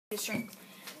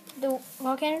The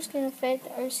volcanoes can affect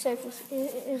the Earth's surface.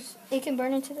 It can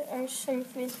burn into the Earth's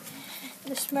surface.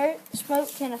 The smoke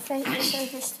can affect the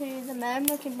surface too. The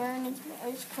magma can burn into the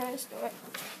Earth's crust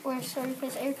or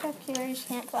surface. Aircraft carriers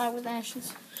can't fly with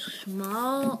ashes.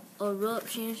 Small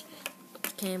eruptions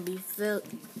can be felt.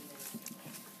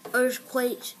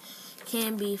 Earthquakes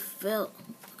can be felt.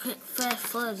 Fast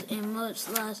floods and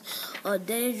mudslides are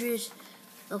dangerous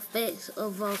effects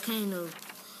of volcanoes.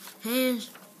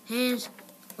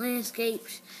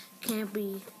 Landscapes can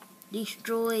be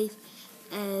destroyed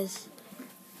as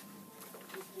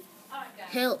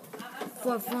help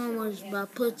for farmers by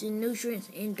putting nutrients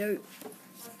in dirt.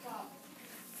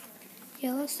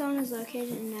 Yellowstone is located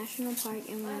in National Park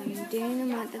in Wyoming. During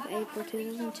the month of April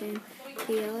 2010,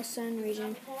 the Yellowstone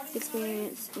region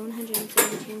experienced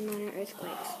 117 minor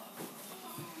earthquakes.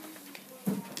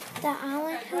 The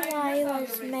island Hawaii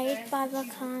was made by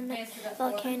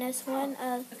volcanoes. One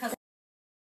of